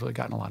program, I've really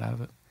gotten a lot out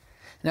of it.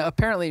 Now,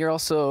 apparently, you're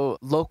also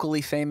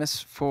locally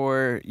famous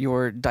for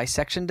your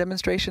dissection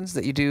demonstrations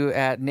that you do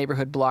at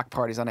neighborhood block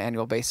parties on an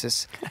annual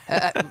basis.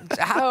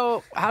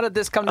 How did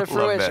this come to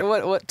fruition?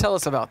 What tell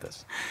us about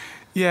this?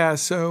 Yeah,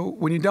 so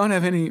when you don't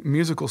have any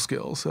musical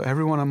skills, so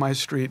everyone on my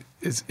street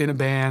is in a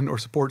band or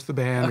supports the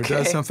band or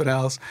does something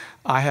else.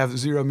 I have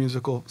zero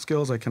musical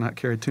skills. I cannot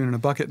carry a tune in a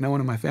bucket. No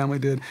one in my family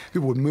did.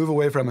 People would move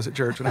away from us at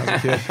church when I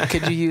was a kid.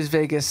 Could you use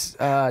vagus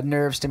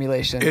nerve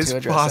stimulation to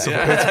address possible.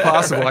 that? It's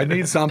possible. I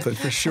need something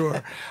for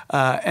sure.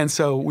 And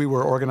so we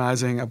were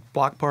organizing a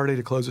block party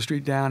to close the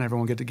street down.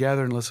 Everyone would get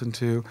together and listen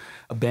to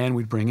a band.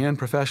 We'd bring in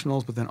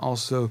professionals, but then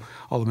also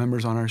all the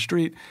members on our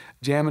street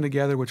jamming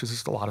together, which is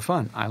just a lot of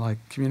fun. I like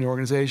community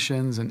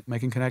organizations and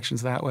making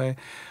connections that way.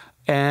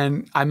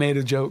 And I made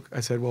a joke. I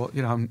said, well,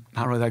 I'm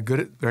not really that good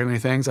at very many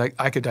things. I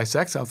could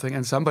dissect something.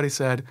 And somebody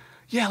said,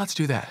 yeah, let's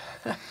do that.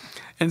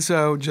 And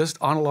so just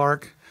on a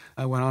lark,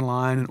 I went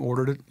online and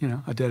ordered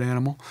a dead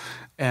animal.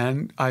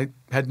 And I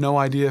had no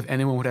idea if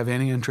anyone would have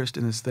any interest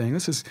in this thing.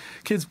 This is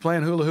kids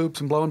playing hula hoops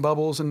and blowing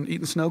bubbles and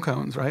eating snow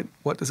cones, right?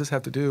 What does this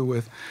have to do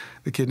with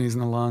the kidneys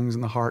and the lungs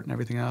and the heart and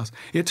everything else?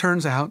 It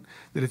turns out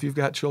that if you've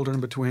got children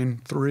between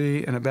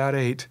 3 and about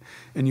 8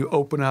 and you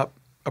open up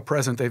a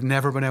present they've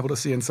never been able to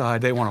see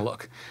inside, they want to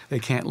look. They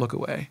can't look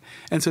away.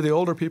 And so the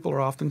older people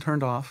are often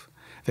turned off.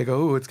 They go,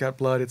 ooh, it's got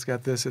blood, it's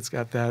got this, it's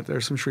got that.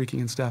 There's some shrieking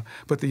and stuff.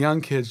 But the young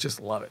kids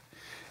just love it.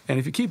 And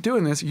if you keep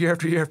doing this year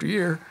after year after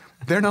year,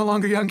 they're no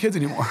longer young kids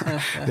anymore.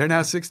 They're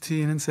now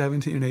 16 and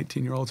 17 and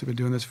 18-year-olds who've been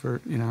doing this for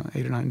 8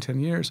 or 9 and 10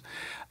 years.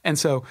 And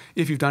so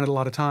if you've done it a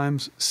lot of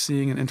times,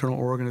 seeing an internal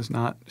organ is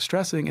not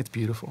stressing, it's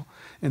beautiful.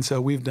 And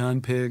so we've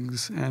done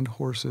pigs and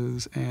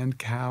horses and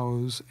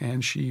cows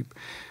and sheep.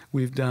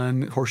 We've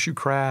done horseshoe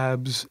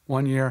crabs.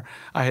 One year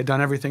I had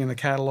done everything in the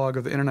catalog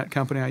of the internet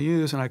company I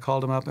use, and I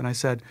called them up and I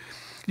said,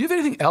 do you have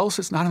anything else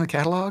that's not in the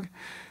catalog?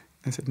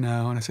 They said,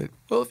 no. And I said,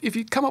 well, if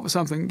you come up with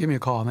something, give me a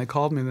call. And they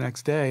called me the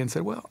next day and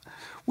said, well,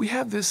 we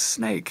have this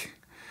snake.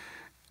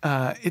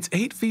 It's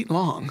 8 feet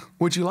long.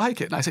 Would you like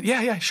it? And I said,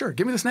 yeah, sure.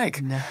 Give me the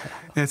snake. No.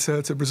 And so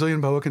it's a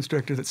Brazilian boa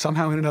constrictor that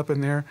somehow ended up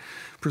in their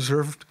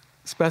preserved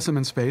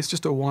specimen space,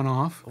 just a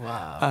one-off.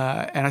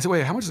 Wow. And I said,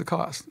 wait, how much does it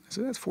cost? I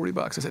said, that's $40.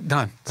 I said,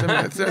 done.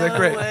 That's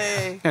great.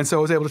 Way. And so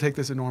I was able to take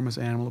this enormous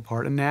animal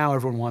apart. And now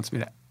everyone wants me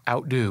to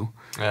outdo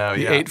the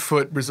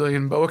 8-foot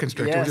Brazilian boa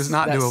constrictor, which is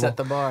not doable. Set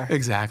the bar.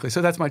 Exactly.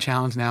 So that's my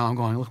challenge now. I'm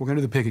going, look, we're going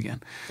to do the pig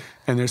again.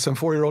 And there's some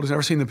 4-year-old who's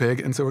never seen the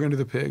pig, and so we're going to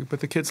do the pig. But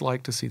the kids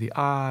like to see the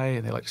eye,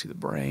 and they like to see the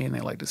brain, they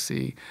like to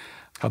see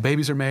how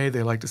babies are made,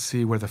 they like to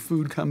see where the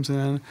food comes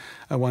in.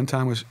 One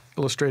time was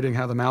illustrating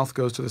how the mouth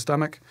goes to the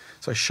stomach.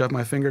 So I shoved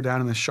my finger down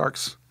in the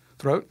shark's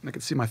throat, and I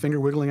could see my finger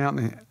wiggling out,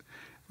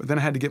 but then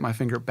I had to get my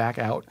finger back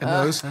out,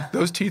 and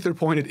those teeth are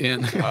pointed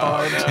in. Oh,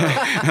 no.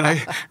 And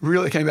I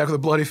really came back with a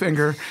bloody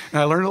finger,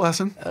 and I learned a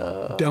lesson.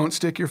 Don't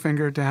stick your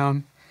finger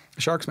down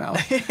a shark's mouth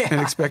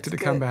and expect it to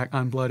come back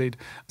unbloodied.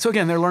 So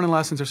again, they're learning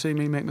lessons. They're seeing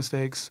me make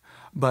mistakes,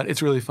 but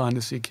it's really fun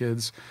to see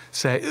kids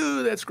say,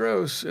 ooh, that's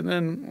gross. And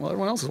then, well,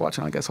 everyone else is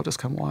watching. I guess I'll just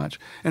come watch.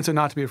 And so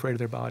not to be afraid of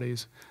their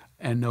bodies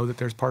and know that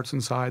there's parts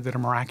inside that are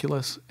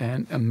miraculous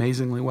and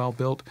amazingly well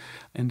built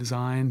and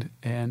designed.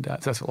 And so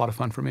that's a lot of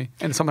fun for me.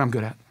 And it's something I'm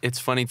good at. It's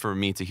funny for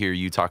me to hear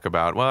you talk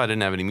about, well, I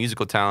didn't have any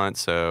musical talent,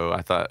 so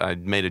I thought I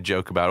made a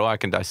joke about, I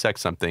can dissect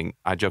something.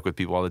 I joke with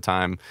people all the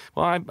time,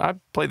 well, I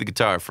play the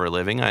guitar for a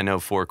living. I know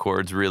 4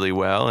 chords really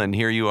well. And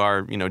here you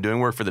are, doing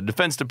work for the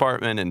Defense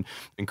Department and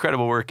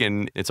incredible work.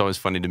 And it's always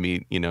funny to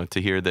me,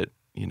 to hear that,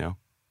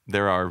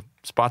 there are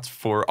spots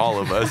for all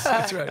of us.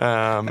 That's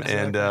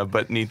right.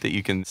 But neat that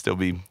you can still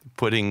be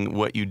putting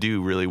what you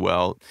do really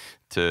well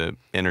to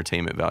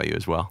entertainment value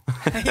as well.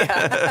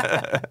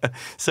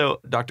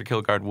 So, Dr.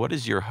 Kilgard, what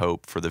is your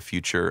hope for the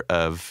future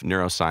of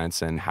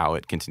neuroscience and how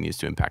it continues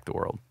to impact the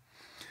world?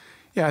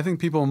 Yeah, I think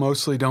people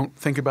mostly don't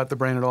think about the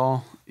brain at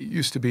all. It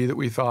used to be that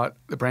we thought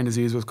the brain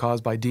disease was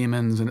caused by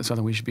demons and it's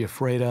something we should be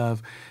afraid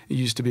of. It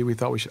used to be we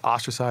thought we should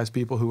ostracize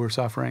people who were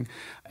suffering.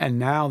 And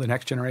now the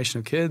next generation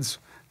of kids,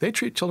 they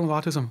treat children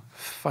with autism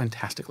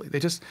fantastically.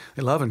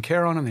 They love and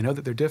care on them. They know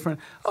that they're different.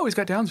 Oh, he's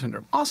got Down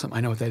syndrome. Awesome. I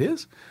know what that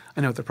is.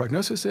 I know what the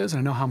prognosis is, and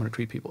I know how I'm going to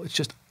treat people. It's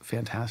just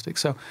fantastic.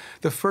 So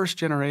the first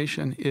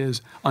generation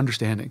is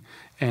understanding.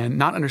 And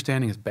not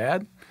understanding is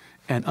bad,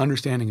 and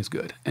understanding is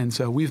good. And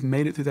so we've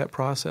made it through that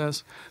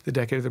process. The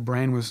decade of the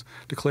brain was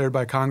declared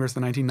by Congress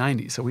in the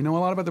 1990s. So we know a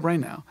lot about the brain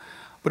now.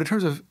 But in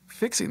terms of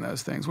fixing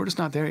those things, we're just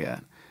not there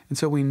yet. And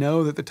so we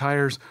know that the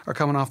tires are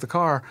coming off the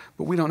car,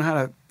 but we don't know how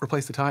to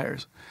replace the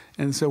tires.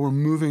 And so we're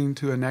moving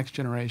to a next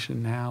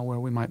generation now where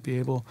we might be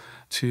able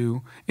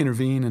to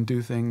intervene and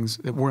do things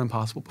that were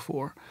impossible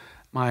before.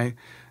 My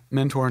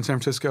mentor in San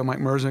Francisco, Mike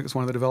Merznick, is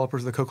one of the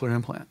developers of the cochlear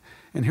implant.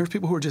 And here's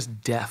people who are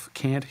just deaf,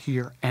 can't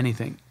hear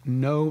anything,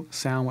 no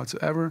sound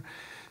whatsoever.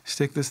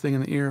 Stick this thing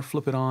in the ear,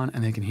 flip it on,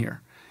 and they can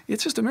hear.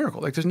 It's just a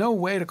miracle. There's no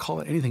way to call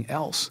it anything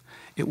else.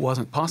 It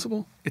wasn't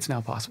possible. It's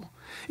now possible.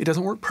 It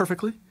doesn't work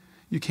perfectly.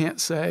 You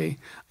can't say,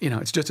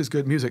 it's just as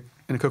good music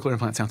in a cochlear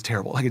implant sounds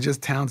terrible. Like it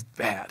just sounds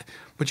bad.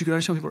 But you can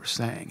understand what people are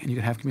saying, and you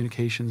can have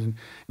communications, and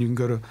you can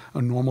go to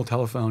a normal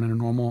telephone in a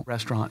normal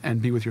restaurant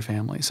and be with your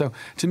family. So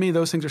to me,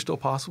 those things are still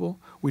possible.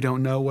 We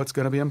don't know what's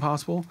going to be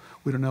impossible.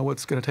 We don't know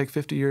what's going to take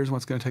 50 years and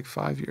what's going to take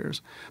 5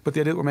 years. But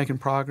the idea that we're making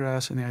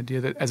progress and the idea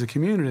that as a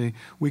community,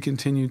 we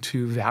continue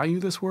to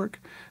value this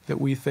work, that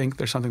we think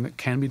there's something that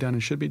can be done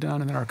and should be done,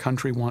 and that our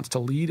country wants to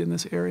lead in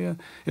this area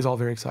is all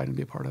very exciting to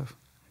be a part of.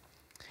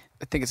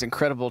 I think it's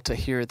incredible to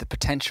hear the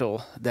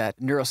potential that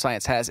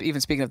neuroscience has.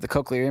 Even speaking of the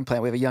cochlear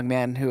implant, we have a young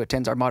man who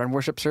attends our modern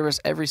worship service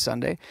every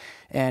Sunday,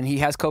 and he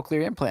has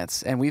cochlear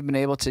implants. And we've been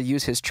able to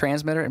use his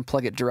transmitter and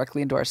plug it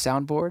directly into our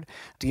soundboard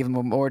to give him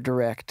a more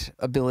direct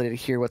ability to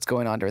hear what's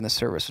going on during the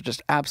service, which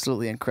is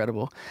absolutely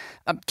incredible.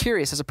 I'm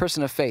curious, as a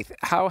person of faith,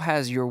 how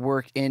has your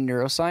work in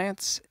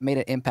neuroscience made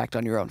an impact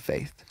on your own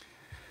faith?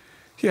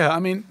 Yeah,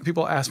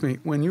 people ask me,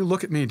 when you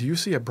look at me, do you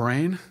see a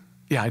brain?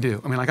 Yeah, I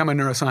do. I'm a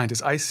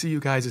neuroscientist. I see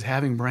you guys as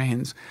having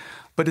brains.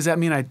 But does that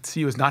mean I see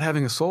you as not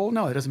having a soul?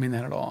 No, it doesn't mean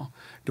that at all.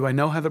 Do I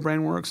know how the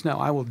brain works? No,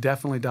 I will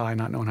definitely die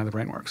not knowing how the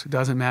brain works. It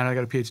doesn't matter. I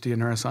got a PhD in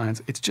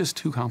neuroscience. It's just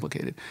too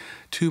complicated,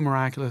 too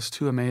miraculous,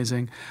 too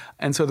amazing.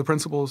 And so the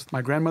principles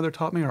my grandmother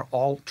taught me are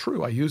all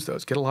true. I use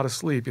those. Get a lot of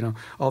sleep,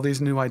 all these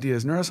new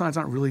ideas. Neuroscience is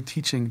not really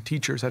teaching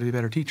teachers how to be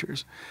better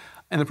teachers.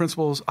 And the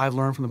principles I've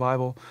learned from the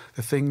Bible,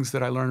 the things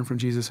that I learned from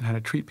Jesus and how to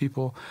treat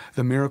people,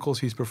 the miracles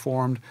he's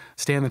performed,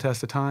 stand the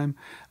test of time.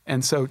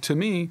 And so to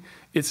me,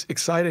 it's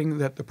exciting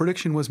that the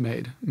prediction was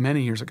made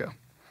many years ago,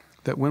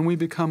 that when we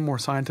become more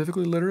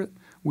scientifically literate,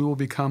 we will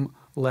become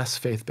less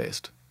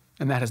faith-based.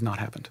 And that has not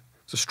happened.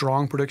 It's a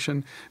strong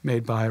prediction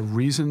made by a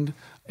reasoned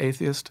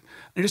atheist.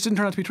 And it just didn't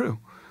turn out to be true.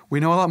 We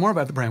know a lot more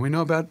about the brain. We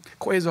know about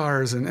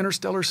quasars and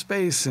interstellar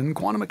space and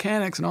quantum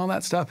mechanics and all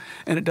that stuff.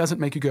 And it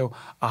doesn't make you go,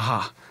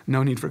 aha,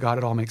 no need for God.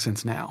 It all makes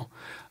sense now.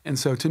 And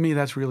so to me,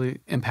 that's really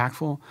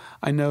impactful.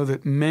 I know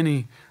that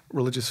many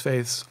religious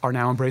faiths are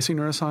now embracing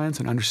neuroscience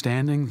and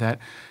understanding that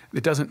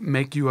it doesn't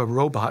make you a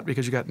robot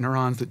because you got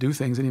neurons that do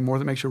things anymore.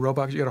 That makes you a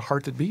robot because you got a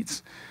heart that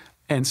beats.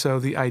 And so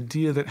the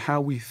idea that how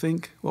we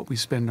think, what we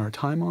spend our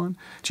time on,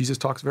 Jesus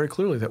talks very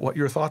clearly that what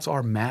your thoughts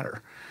are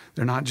matter.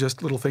 They're not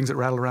just little things that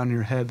rattle around in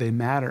your head. They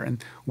matter.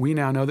 And we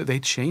now know that they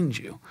change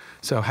you.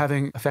 So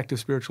having effective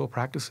spiritual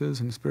practices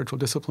and spiritual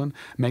discipline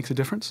makes a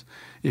difference.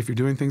 If you're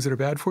doing things that are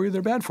bad for you,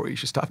 they're bad for you. You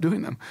should stop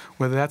doing them.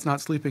 Whether that's not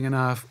sleeping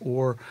enough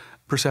or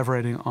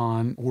perseverating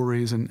on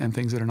worries and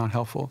things that are not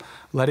helpful.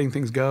 Letting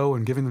things go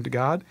and giving them to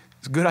God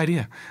is a good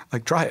idea.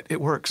 Try it. It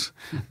works.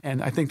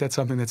 And I think that's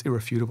something that's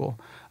irrefutable.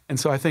 And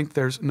so I think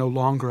there's no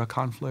longer a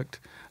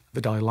conflict.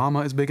 The Dalai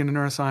Lama is big into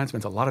neuroscience,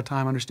 spends a lot of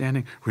time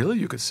understanding, really,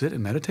 you could sit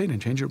and meditate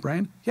and change your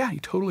brain? Yeah,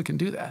 you totally can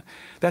do that.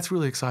 That's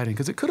really exciting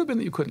because it could have been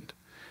that you couldn't.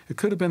 It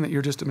could have been that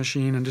you're just a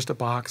machine and just a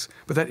box,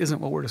 but that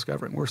isn't what we're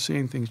discovering. We're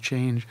seeing things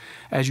change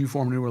as you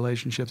form new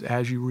relationships,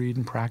 as you read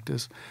and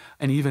practice,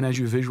 and even as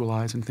you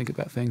visualize and think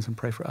about things and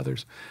pray for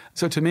others.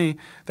 So to me,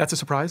 that's a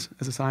surprise.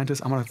 As a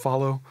scientist, I'm going to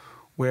follow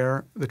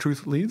where the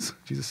truth leads.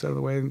 Jesus said,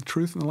 the way and the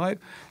truth and the light.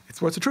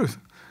 It's what's the truth.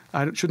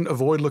 I shouldn't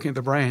avoid looking at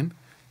the brain.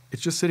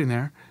 It's just sitting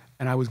there.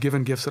 And I was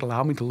given gifts that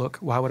allow me to look.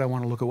 Why would I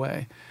want to look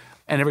away?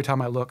 And every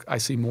time I look, I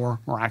see more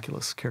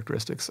miraculous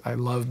characteristics. I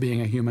love being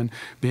a human,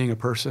 being a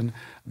person,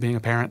 being a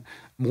parent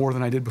more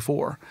than I did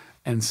before.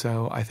 And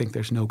so I think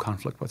there's no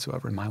conflict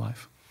whatsoever in my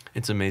life.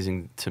 It's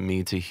amazing to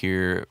me to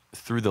hear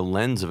through the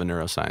lens of a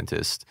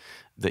neuroscientist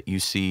that you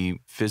see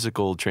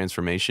physical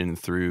transformation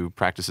through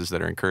practices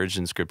that are encouraged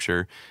in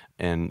Scripture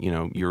and,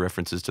 your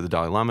references to the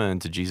Dalai Lama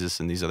and to Jesus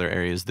and these other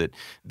areas that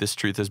this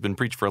truth has been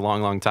preached for a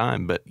long, long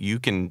time, but you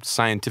can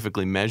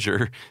scientifically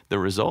measure the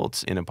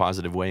results in a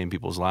positive way in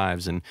people's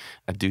lives. And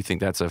I do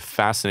think that's a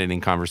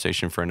fascinating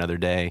conversation for another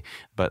day,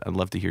 but I'd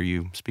love to hear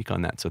you speak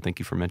on that. So thank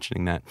you for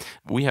mentioning that.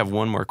 We have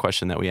one more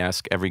question that we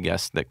ask every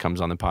guest that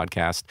comes on the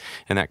podcast,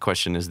 and that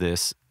question is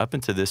this: up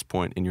until this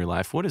point in your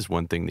life, what is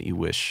one thing that you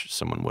wish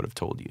someone would have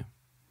told you?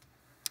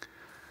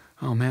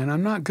 Oh, man,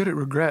 I'm not good at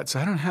regrets.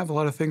 I don't have a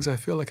lot of things I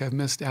feel like I've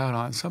missed out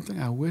on.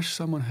 Something I wish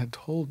someone had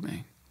told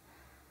me.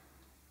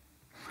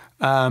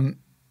 I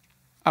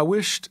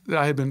wished that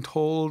I had been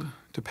told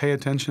to pay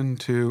attention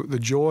to the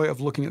joy of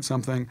looking at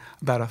something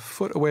about a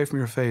foot away from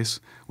your face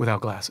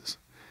without glasses.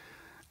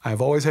 I've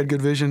always had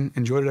good vision,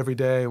 enjoyed it every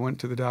day. I went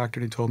to the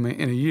doctor and he told me,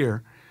 in a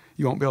year,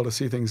 you won't be able to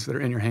see things that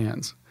are in your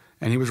hands.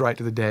 And he was right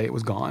to the day it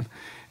was gone.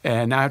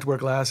 And now I have to wear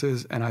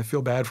glasses, and I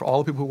feel bad for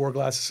all the people who wore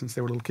glasses since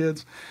they were little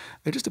kids.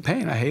 They're just a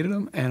pain. I hated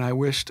them, and I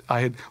wished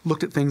I had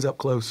looked at things up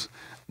close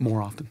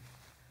more often.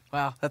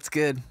 Wow, that's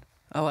good.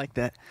 I like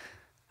that.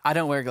 I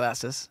don't wear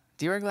glasses.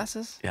 Do you wear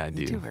glasses? Yeah, I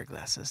do. You do wear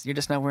glasses. You're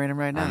just not wearing them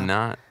right now. I'm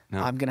not. No.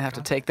 I'm going to have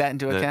to take that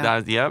into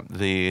account.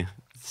 The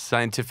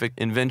scientific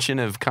invention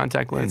of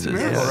contact lenses.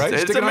 It's a miracle, right?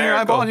 It's Stick it on your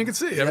eyeball and you can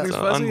see. Everything's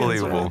fuzzy.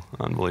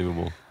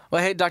 Unbelievable.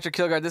 Well, hey, Dr.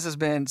 Kilgard, this has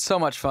been so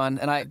much fun,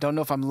 and I don't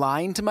know if I'm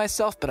lying to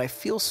myself, but I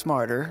feel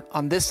smarter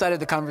on this side of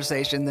the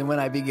conversation than when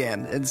I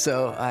began. And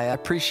so I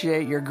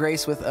appreciate your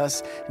grace with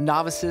us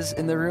novices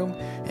in the room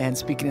and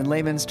speaking in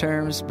layman's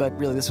terms, but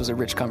really this was a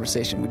rich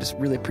conversation. We just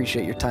really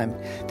appreciate your time.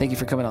 Thank you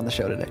for coming on the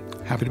show today.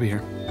 Happy to be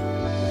here.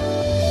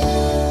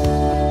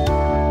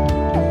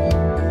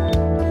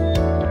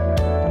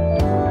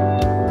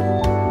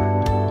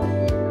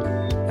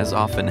 As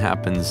often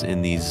happens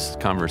in these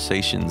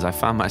conversations, I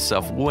found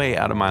myself way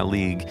out of my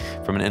league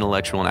from an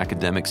intellectual and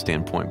academic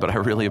standpoint, but I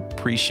really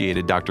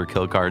appreciated Dr.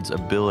 Kilgard's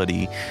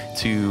ability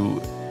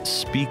to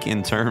speak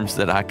in terms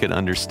that I could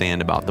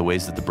understand about the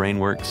ways that the brain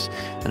works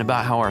and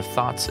about how our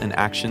thoughts and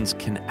actions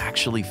can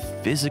actually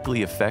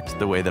physically affect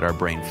the way that our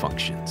brain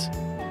functions.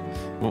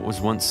 What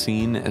was once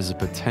seen as a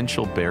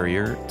potential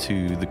barrier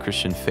to the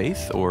Christian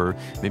faith, or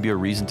maybe a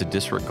reason to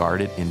disregard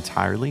it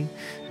entirely,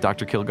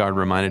 Dr. Kilgard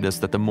reminded us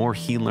that the more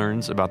he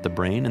learns about the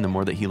brain and the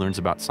more that he learns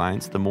about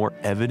science, the more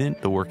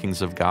evident the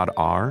workings of God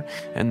are,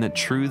 and that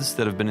truths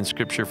that have been in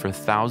Scripture for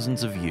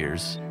thousands of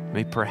years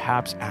may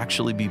perhaps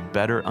actually be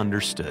better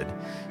understood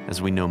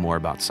as we know more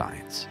about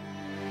science.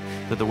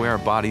 That the way our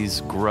bodies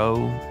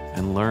grow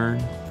and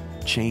learn,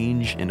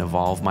 change, and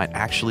evolve might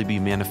actually be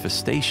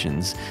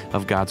manifestations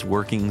of God's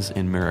workings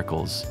and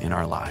miracles in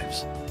our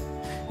lives.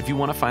 If you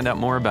want to find out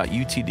more about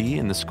UTD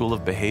and the School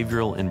of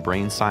Behavioral and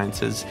Brain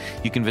Sciences,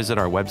 you can visit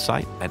our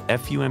website at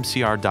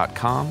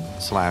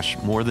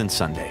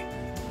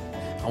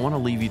fumcr.com/morethansunday. I want to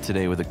leave you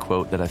today with a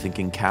quote that I think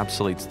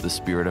encapsulates the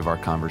spirit of our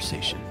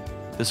conversation.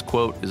 This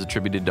quote is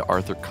attributed to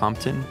Arthur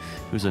Compton,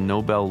 who's a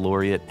Nobel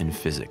laureate in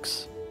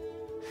physics.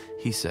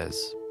 He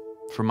says,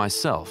 "For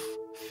myself,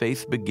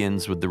 faith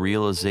begins with the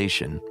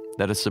realization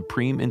that a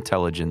supreme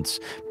intelligence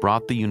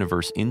brought the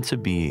universe into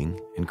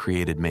being and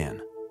created man.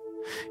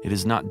 It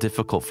is not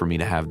difficult for me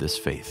to have this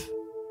faith,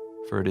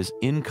 for it is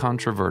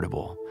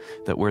incontrovertible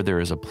that where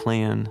there is a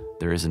plan,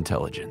 there is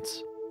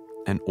intelligence.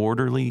 An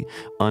orderly,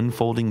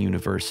 unfolding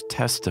universe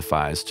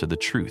testifies to the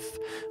truth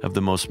of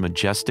the most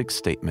majestic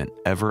statement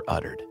ever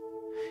uttered.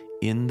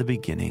 In the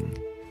beginning,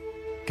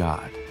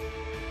 God."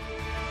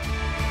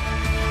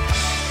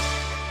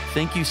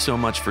 Thank you so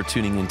much for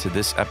tuning into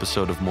this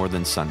episode of More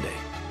Than Sunday.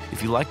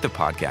 If you like the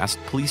podcast,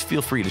 please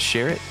feel free to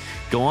share it,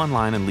 go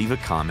online and leave a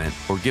comment,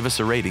 or give us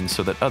a rating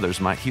so that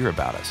others might hear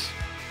about us.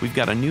 We've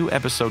got a new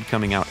episode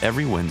coming out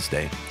every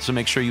Wednesday, so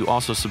make sure you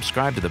also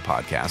subscribe to the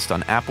podcast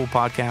on Apple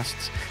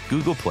Podcasts,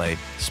 Google Play,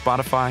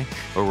 Spotify,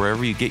 or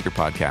wherever you get your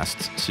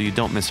podcasts so you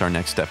don't miss our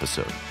next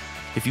episode.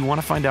 If you want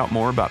to find out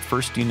more about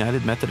First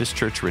United Methodist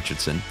Church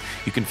Richardson,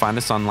 you can find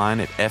us online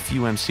at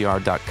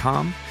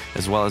fumcr.com,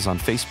 as well as on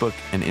Facebook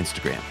and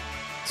Instagram.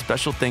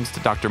 Special thanks to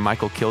Dr.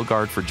 Michael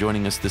Kilgard for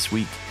joining us this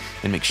week,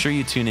 and make sure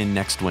you tune in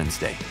next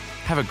Wednesday.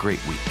 Have a great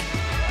week.